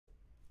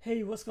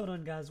Hey, what's going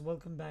on, guys?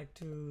 Welcome back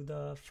to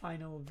the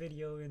final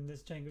video in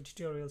this Django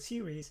tutorial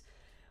series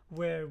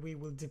where we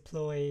will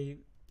deploy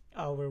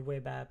our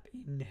web app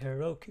in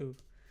Heroku.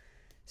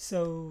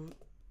 So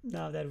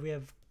now that we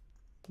have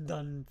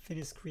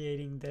finished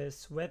creating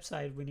this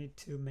website, we need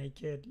to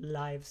make it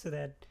live so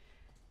that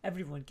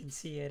everyone can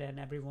see it and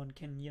everyone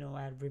can,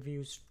 add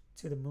reviews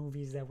to the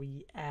movies that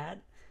we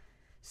add.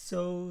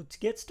 So to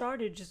get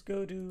started, just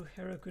go to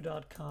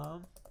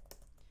heroku.com.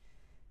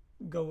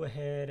 Go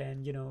ahead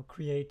and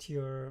create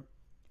your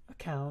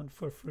account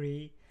for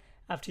free.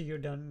 After you're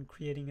done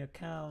creating an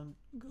account,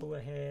 go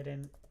ahead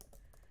and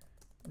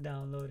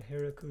download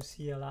Heroku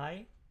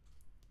Cli.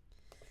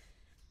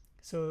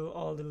 So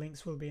all the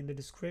links will be in the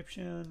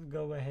description.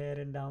 Go ahead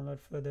and download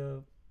for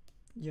the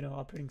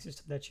operating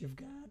system that you've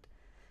got.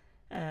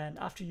 And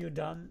after you're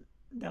done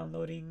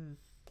downloading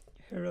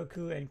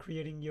Heroku and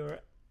creating your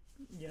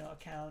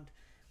account,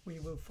 we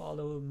will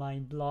follow my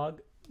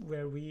blog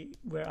where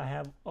I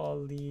have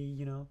all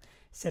the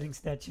settings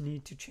that you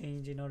need to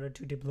change in order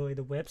to deploy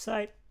the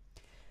website.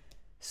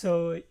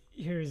 So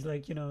here is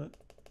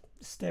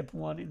step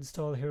 1,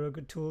 install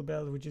Heroku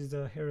Toolbelt, which is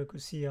the Heroku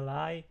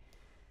CLI.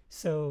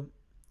 So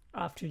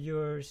after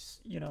yours,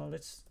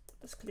 let's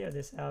clear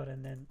this out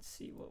and then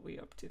see what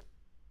we're up to.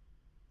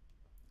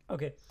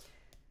 Okay,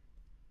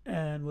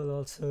 and we'll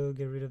also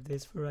get rid of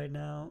this for right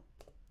now.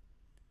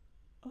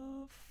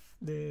 Of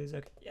this,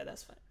 okay, yeah,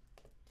 that's fine.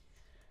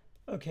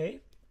 Okay,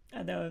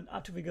 and then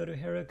after we go to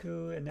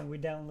Heroku and then we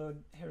download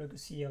Heroku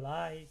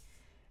CLI,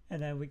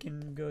 and then we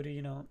can go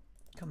to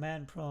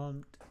command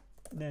prompt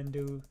and then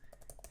do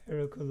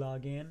Heroku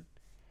login,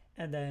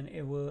 and then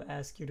it will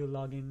ask you to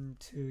log in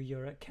to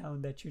your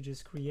account that you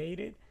just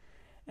created,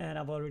 and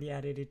I've already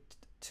added it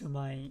to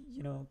my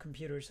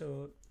computer,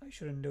 so I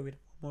shouldn't do it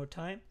one more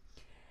time.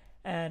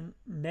 And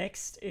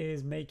next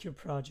is make your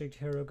project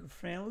Heroku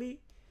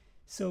friendly.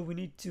 So we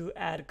need to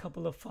add a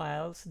couple of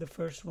files. The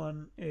first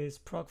one is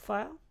proc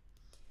file.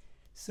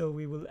 So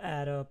we will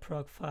add a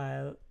proc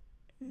file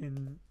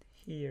in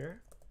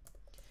here.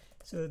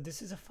 So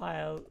this is a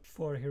file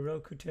for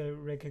Heroku to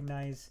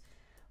recognize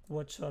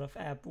what sort of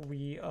app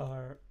we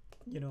are,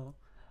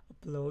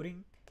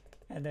 uploading.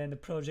 And then the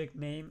project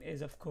name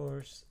is, of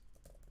course,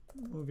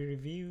 movie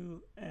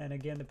review. And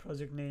again, the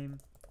project name,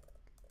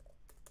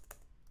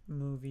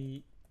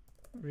 movie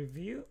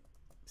review.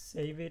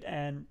 Save it,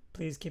 and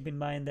please keep in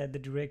mind that the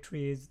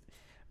directory is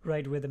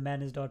right where the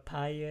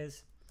manage.py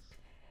is.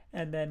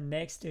 And then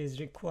next is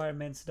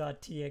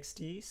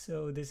requirements.txt.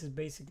 So this is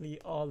basically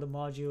all the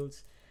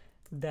modules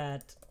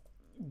that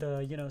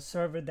the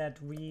server that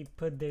we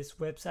put this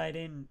website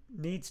in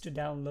needs to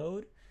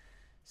download.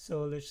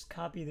 So let's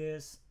copy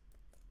this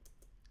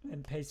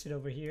and paste it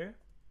over here.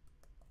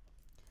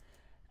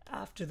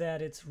 After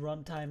that, it's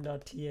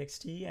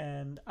runtime.txt,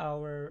 and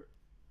our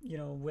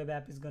web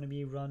app is going to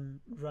be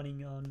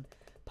running on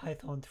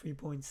Python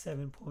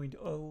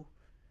 3.7.0.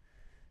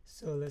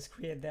 So let's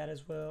create that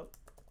as well,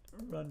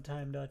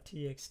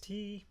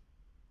 runtime.txt,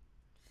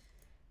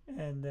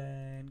 and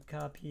then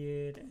copy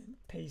it and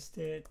paste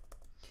it.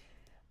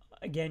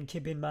 Again,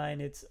 keep in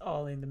mind it's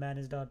all in the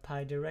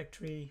manage.py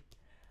directory.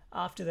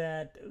 After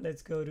that,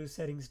 let's go to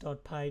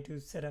settings.py to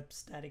set up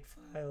static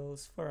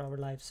files for our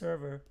live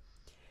server.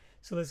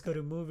 So let's go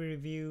to movie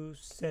review,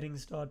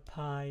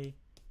 settings.py,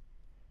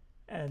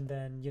 and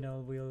then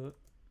we'll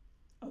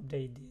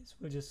update these.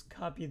 We'll just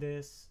copy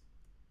this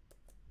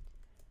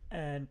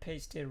and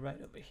paste it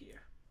right over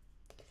here.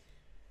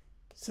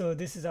 So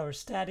this is our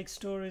static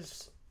storage,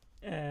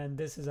 and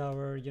this is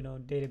our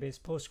database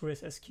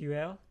Postgres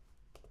SQL.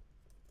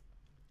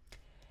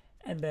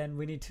 And then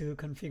we need to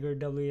configure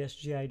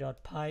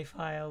wsgi.py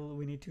file.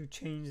 We need to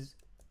change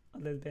a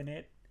little bit in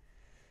it.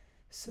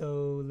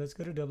 So let's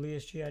go to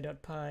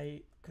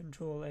wsgi.py,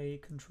 Control A,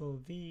 Control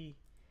V,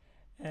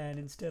 and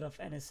instead of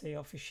NSA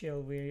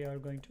official, we are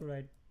going to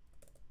write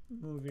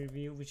movie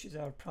review, which is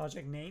our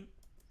project name.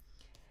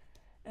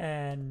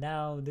 And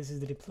now this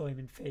is the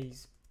deployment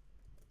phase.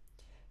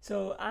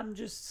 So I'm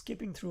just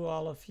skipping through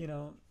all of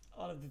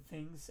the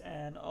things,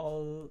 and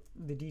all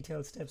the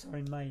detailed steps are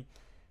in my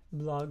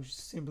blog.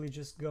 Simply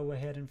just go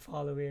ahead and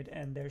follow it,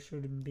 and there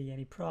shouldn't be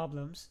any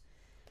problems.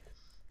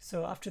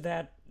 So after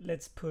that,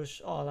 let's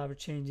push all our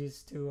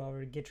changes to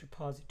our Git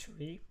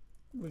repository.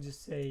 We'll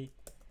just say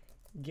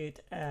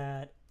git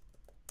add,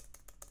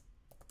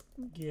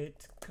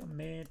 git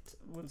commit,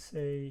 we'll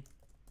say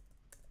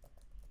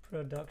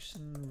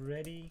production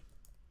ready,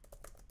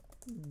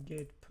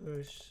 git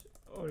push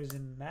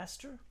origin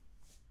master.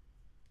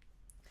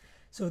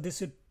 So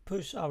this would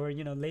push our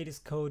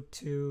latest code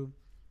to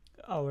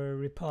our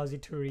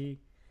repository,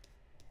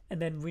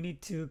 and then we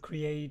need to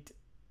create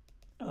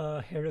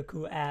a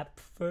Heroku app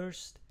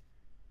first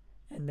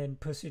and then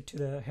push it to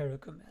the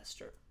Heroku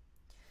master.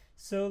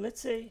 So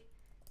let's say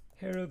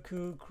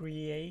Heroku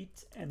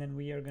create, and then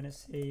we are gonna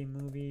say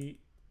movie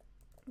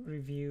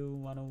review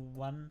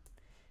 101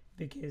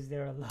 because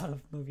there are a lot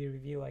of movie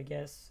review, I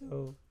guess.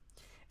 So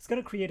it's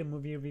gonna create a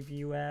movie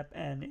review app,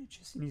 and it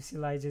just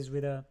initializes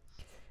with a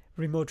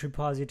remote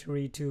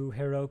repository to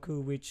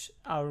Heroku, which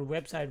our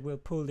website will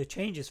pull the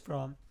changes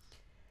from.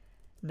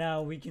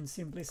 Now we can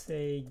simply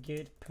say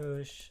git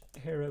push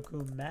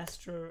Heroku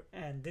master,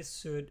 and this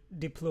should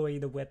deploy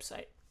the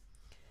website.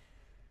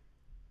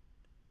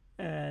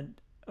 And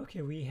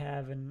okay, we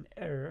have an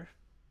error.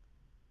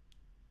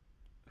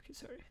 Okay,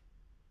 sorry.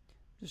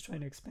 Just trying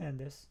to expand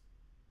this.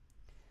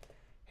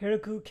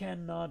 Heroku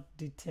cannot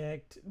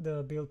detect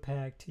the build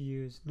pack to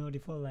use. No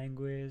default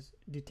language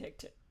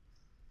detected.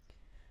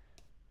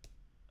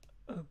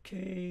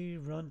 Okay,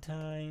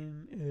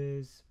 runtime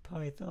is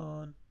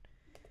Python.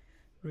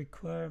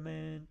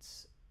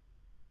 Requirements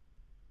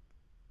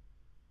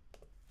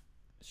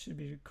should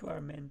be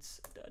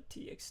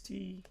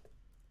requirements.txt.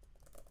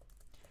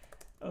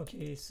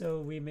 Okay,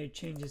 so we made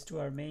changes to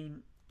our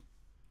main,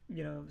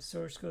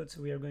 source code.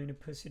 So we are going to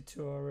push it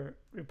to our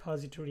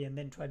repository and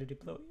then try to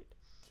deploy it.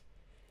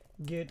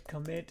 Git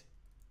commit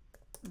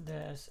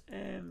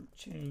 -m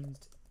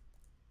changed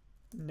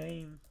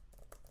name,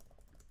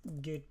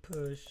 git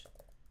push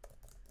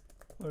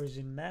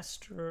version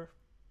master,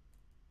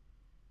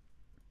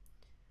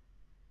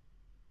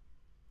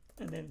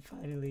 and then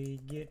finally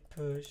git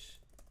push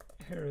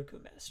Heroku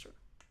master.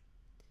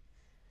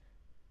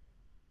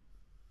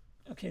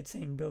 Okay, it's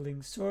saying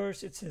building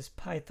source. It says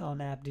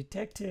Python app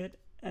detected,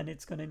 and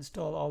it's going to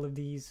install all of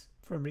these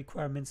from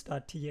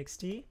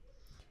requirements.txt.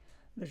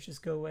 Let's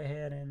just go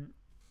ahead and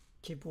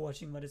keep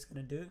watching what it's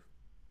going to do.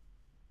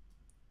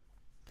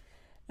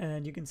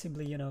 And you can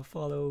simply,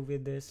 follow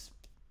with this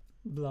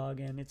blog,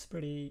 and it's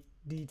pretty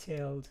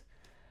detailed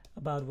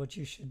about what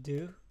you should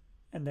do.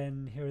 And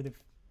then here are the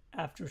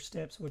after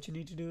steps. What you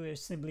need to do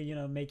is simply,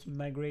 making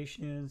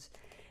migrations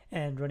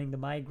and running the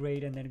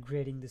migrate and then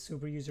creating the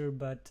super user,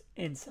 but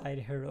inside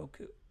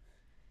Heroku.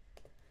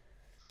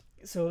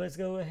 So let's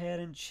go ahead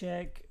and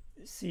check,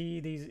 see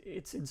these,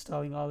 it's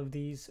installing all of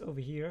these over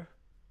here.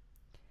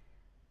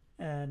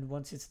 And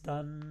once it's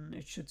done,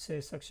 it should say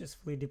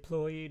successfully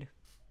deployed.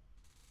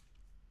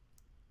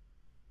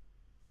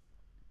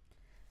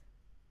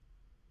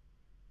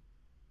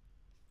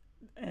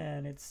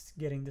 And it's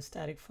getting the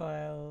static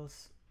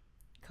files,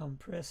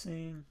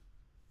 compressing,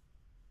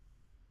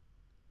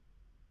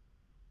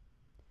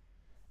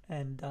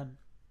 and done.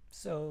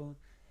 So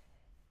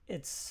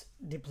it's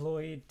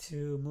deployed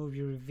to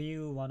movie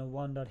review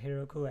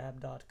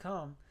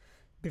 101.herokuapp.com.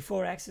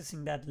 Before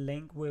accessing that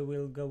link, we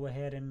will go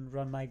ahead and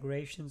run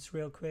migrations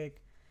real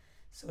quick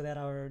so that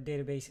our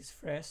database is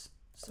fresh.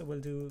 So we'll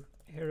do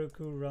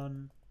Heroku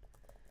run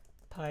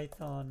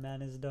python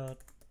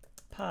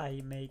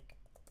manage.py make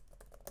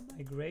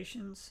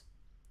migrations,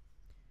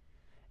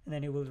 and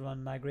then it will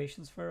run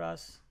migrations for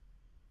us.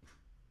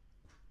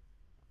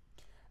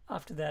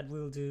 After that,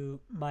 we'll do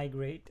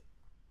migrate.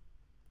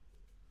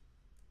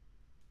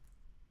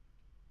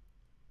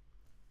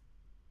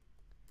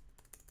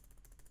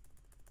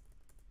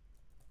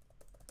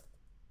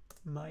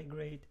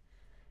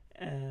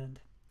 And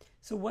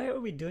so why are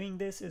we doing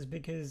this is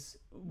because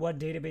what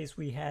database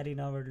we had in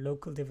our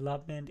local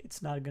development,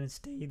 it's not going to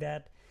stay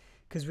that,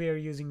 because we are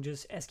using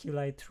just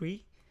SQLite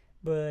 3,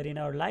 but in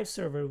our live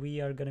server we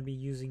are going to be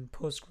using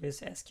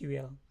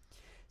PostgreSQL.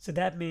 So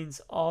that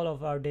means all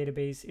of our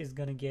database is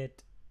going to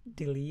get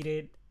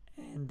deleted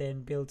and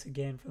then built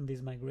again from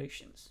these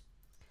migrations.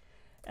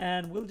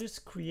 And we'll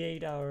just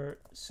create our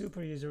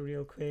super user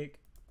real quick.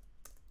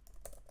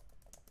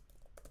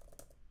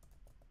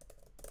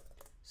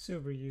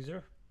 Super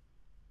user.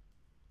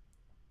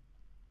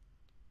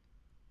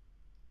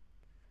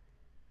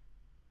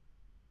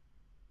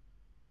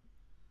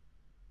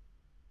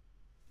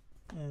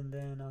 And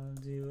then I'll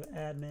do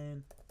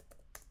admin.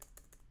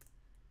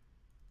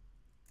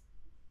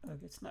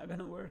 Okay, it's not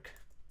gonna work.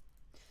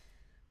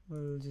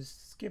 We'll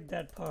just skip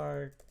that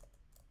part.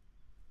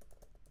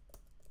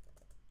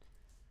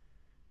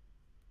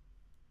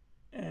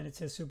 And it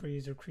says super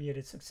user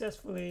created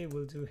successfully.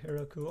 We'll do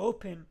Heroku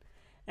open.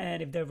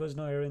 And if there was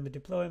no error in the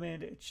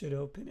deployment, it should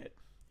open it.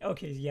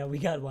 Okay, yeah, we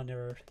got one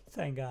error.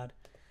 Thank God.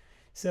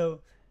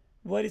 So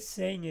what it's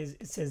saying is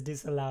it says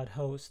disallowed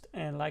host.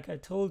 And like I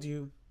told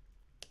you,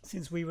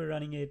 since we were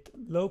running it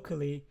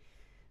locally,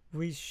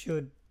 we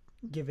should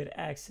give it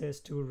access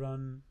to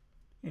run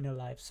in a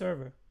live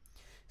server.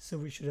 So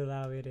we should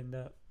allow it in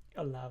the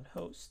allowed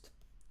host.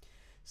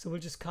 So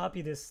we'll just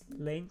copy this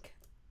link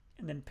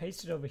and then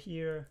paste it over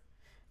here,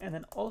 and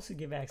then also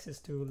give access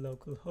to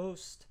local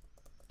host,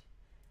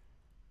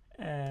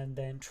 and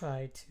then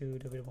try to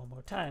do it one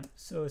more time.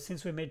 So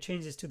since we made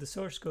changes to the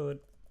source code,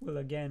 we'll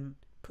again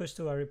push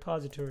to our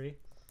repository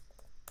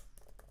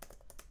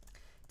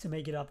to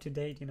make it up to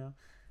date,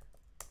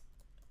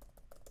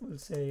 We'll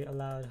say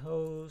allowed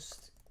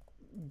host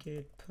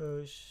git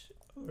push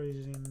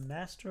origin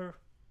master,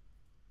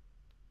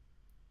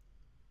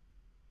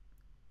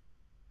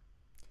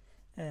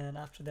 and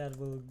after that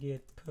we'll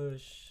git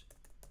push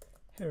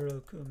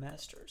Heroku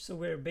master. So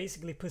we're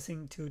basically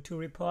pushing to two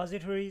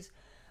repositories.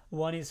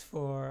 One is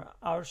for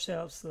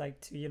ourselves,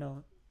 like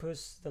to push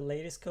the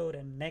latest code,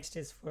 and next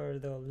is for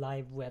the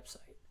live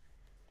website.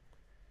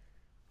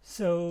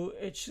 So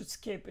it should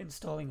skip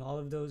installing all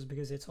of those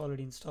because it's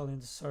already installed in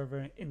the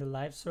server, in the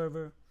live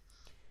server.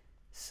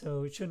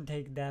 So it shouldn't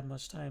take that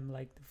much time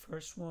like the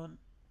first one.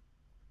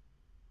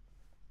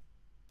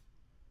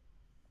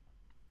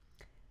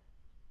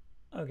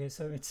 Okay,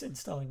 so it's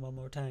installing one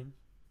more time,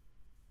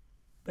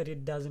 but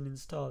it doesn't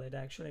install it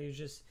actually.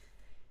 It's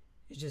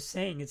just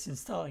saying it's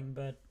installing,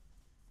 but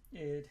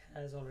it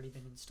has already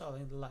been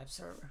installed in the live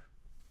server.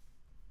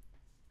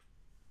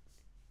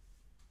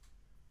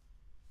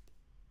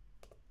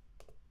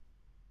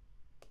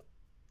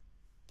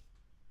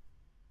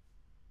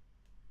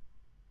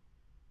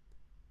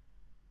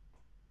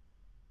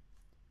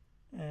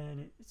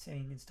 And it's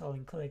saying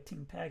installing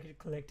collected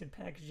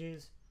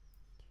packages,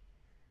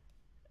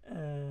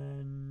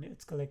 and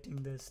it's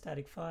collecting the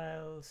static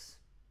files,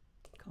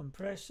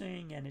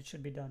 compressing, and it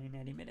should be done in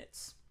any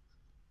minutes.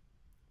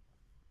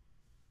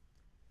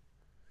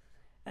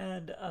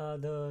 And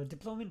the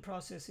deployment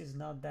process is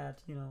not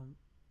that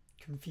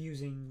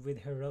confusing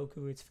with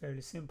Heroku. It's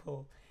fairly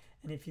simple,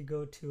 and if you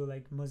go to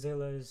like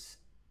Mozilla's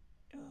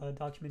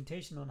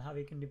documentation on how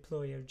you can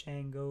deploy your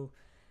Django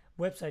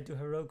website to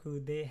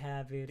Heroku, they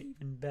have it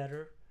even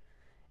better.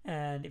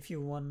 And if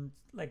you want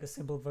like a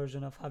simple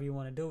version of how you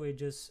want to do it,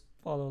 just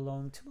follow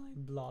along to my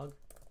blog.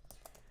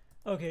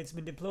 Okay, it's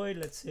been deployed.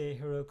 Let's say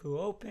Heroku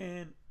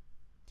open,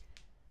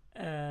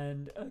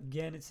 and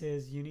again it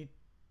says you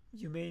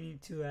may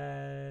need to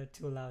add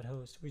to allowed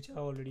host, which I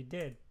already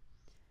did,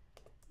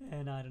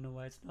 and I don't know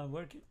why it's not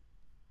working.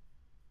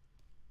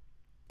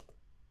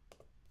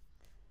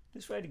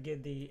 Let's try to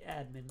get the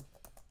admin,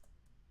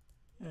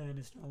 and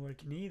it's not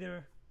working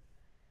either.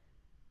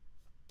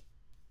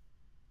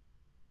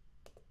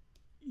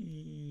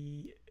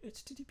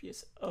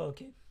 HTTPS. Oh,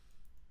 okay,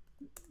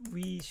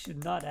 we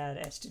should not add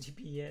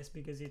HTTPS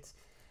because it's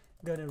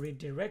gonna read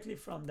directly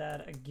from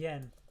that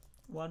again.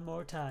 One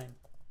more time.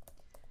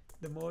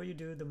 The more you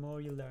do, the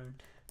more you learn.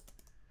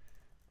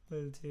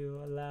 We'll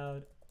do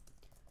allowed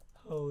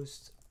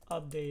host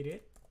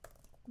updated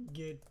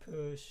git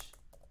push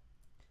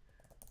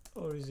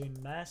origin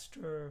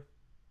master,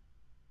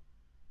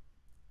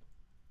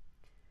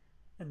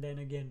 and then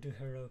again to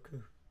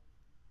Heroku.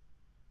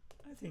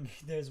 I think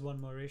there's one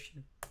more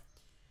issue.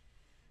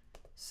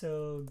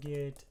 So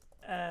git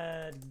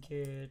add,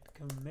 git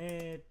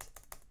commit,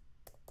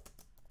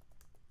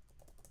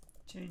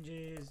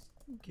 changes,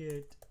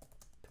 git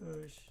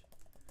push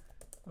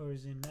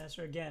origin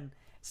master. Again,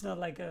 it's not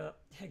like a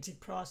hectic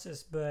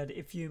process, but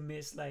if you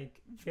miss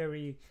like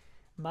very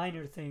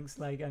minor things,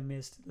 like I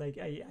missed, like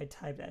I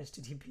typed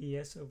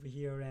HTTPS over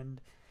here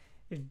and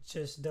it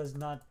just does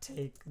not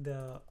take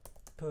the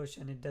push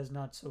and it does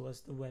not show us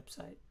the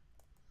website.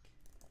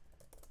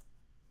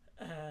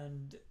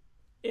 And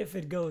if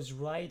it goes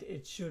right,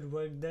 it should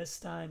work this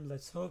time.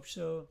 Let's hope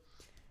so.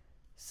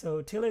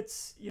 So till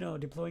it's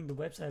deploying the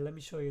website, let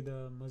me show you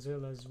the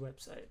Mozilla's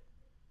website.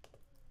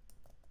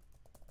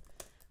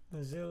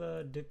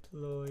 Mozilla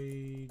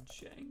deploy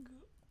Django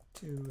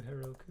to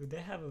Heroku. They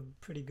have a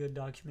pretty good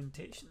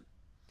documentation.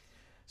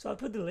 So I'll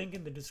put the link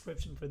in the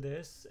description for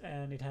this,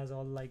 and it has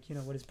all like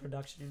what is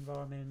production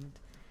environment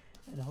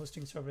and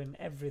hosting server and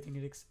everything.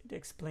 It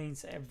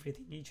explains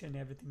everything, each and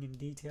everything in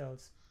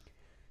details.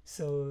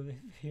 So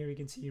here you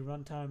can see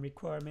runtime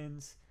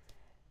requirements,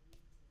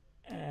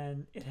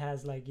 and it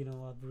has like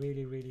a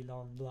really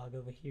long blog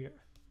over here,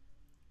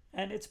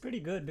 and it's pretty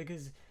good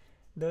because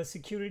the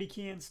security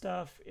key and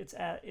stuff, it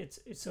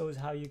shows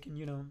how you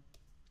can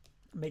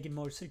make it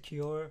more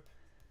secure,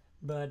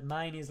 but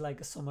mine is like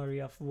a summary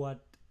of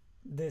what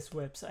this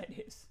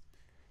website is.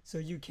 So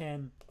you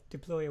can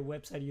deploy a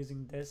website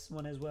using this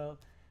one as well,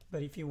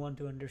 but if you want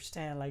to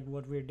understand like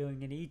what we're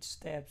doing in each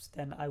steps,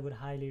 then I would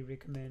highly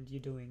recommend you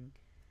doing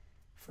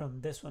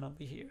from this one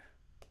over here.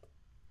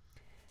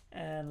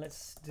 And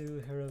let's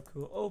do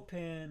Heroku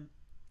open.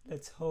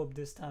 Let's hope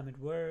this time it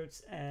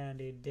works, and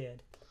it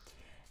did.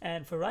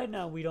 And for right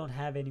now we don't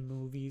have any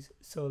movies,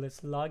 so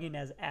let's log in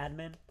as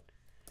admin.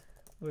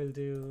 We'll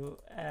do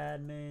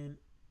admin,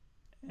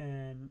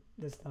 and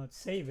let's not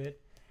save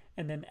it,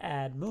 and then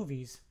add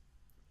movies.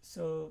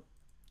 So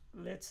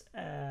let's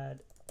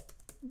add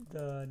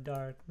the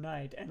Dark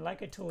Knight, and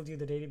like I told you,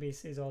 the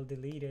database is all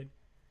deleted.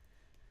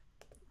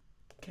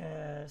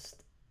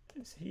 Cast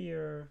is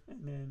here,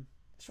 and then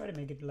let's try to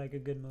make it like a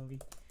good movie.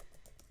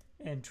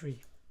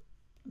 Entry,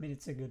 I mean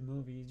it's a good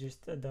movie,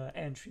 just the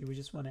entry, we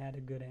just want to add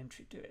a good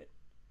entry to it.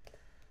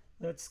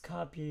 Let's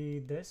copy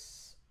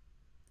this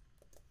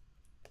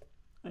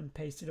and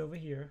paste it over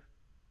here,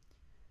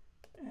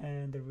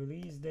 and the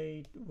release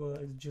date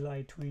was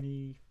July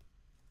 20,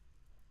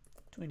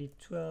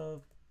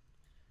 2012.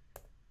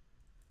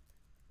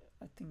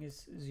 I think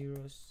it's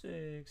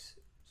 06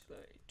 July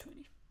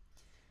 20,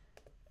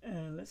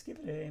 and let's give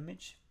it an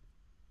image.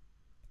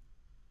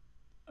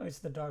 Oh, it's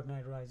The Dark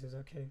Knight Rises.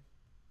 Okay,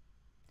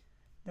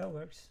 that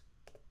works.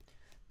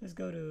 Let's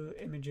go to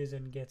images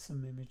and get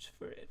some image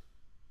for it.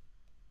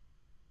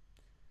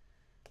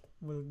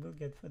 We'll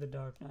get for The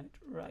Dark Knight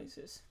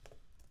Rises.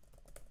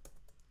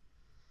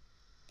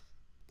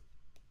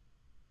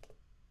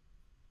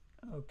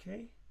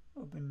 Okay,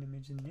 open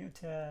image in new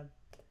tab,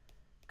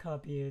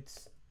 copy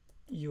its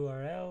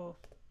URL,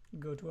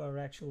 go to our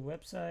actual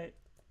website,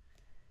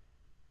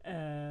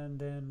 and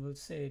then we'll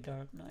say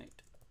Dark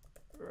Knight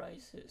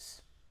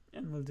Rises,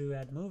 and we'll do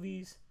add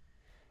movies,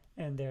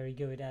 and there you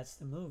go, it adds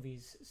the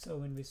movies. So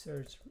when we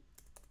search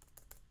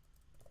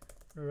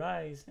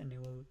Rise, and it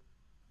will,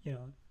 you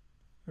know,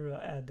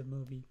 add the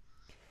movie.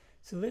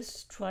 So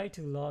let's try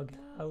to log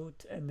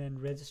out and then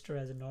register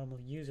as a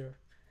normal user.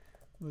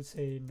 We'll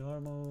say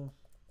normal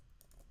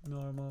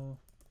nor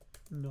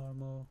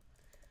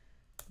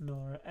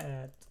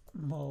at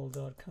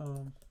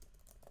mall.com,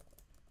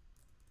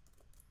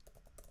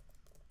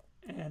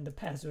 and the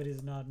password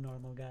is not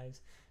normal,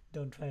 guys.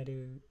 Don't try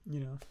to, you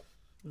know,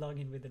 log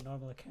in with a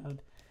normal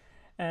account.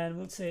 And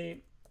we'll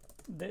say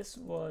this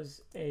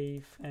was a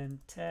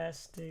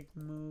fantastic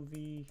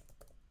movie.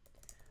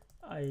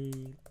 I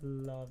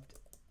loved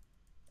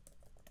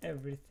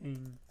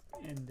everything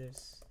in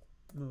this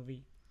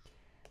movie,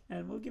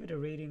 and we'll give it a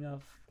rating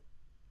of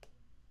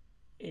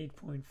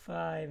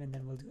 8.5, and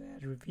then we'll do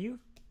add review.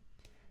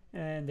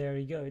 And there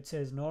you go, it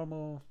says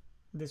normal,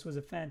 this was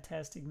a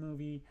fantastic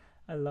movie,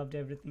 I loved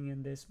everything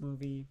in this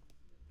movie,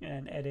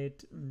 and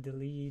edit and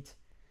delete.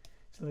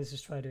 So let's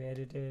just try to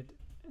edit it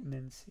and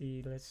then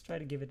see. Let's try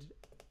to give it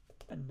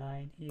a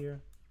 9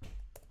 here.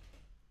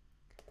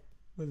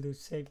 We'll do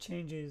save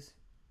changes,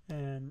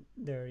 and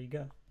there you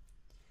go.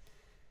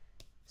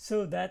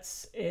 So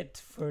that's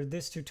it for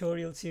this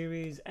tutorial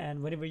series,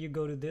 and whenever you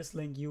go to this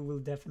link, you will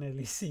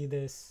definitely see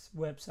this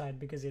website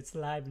because it's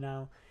live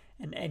now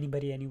and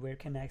anybody anywhere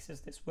can access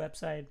this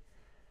website.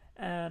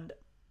 And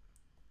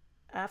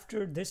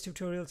after this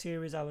tutorial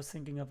series, I was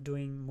thinking of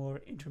doing more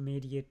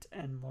intermediate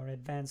and more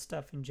advanced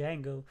stuff in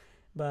Django,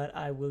 but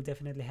I will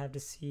definitely have to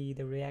see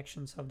the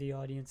reactions of the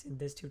audience in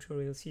this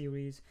tutorial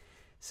series.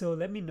 So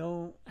let me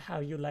know how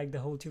you like the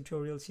whole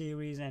tutorial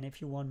series, and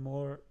if you want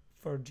more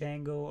for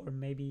Django or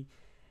maybe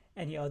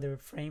any other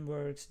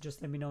frameworks,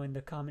 just let me know in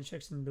the comment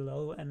section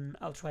below, and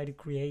I'll try to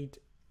create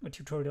a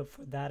tutorial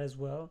for that as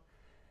well.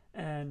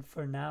 And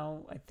for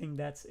now, I think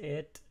that's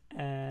it,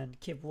 and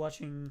keep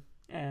watching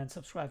and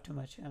subscribe to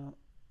my channel.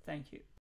 Thank you.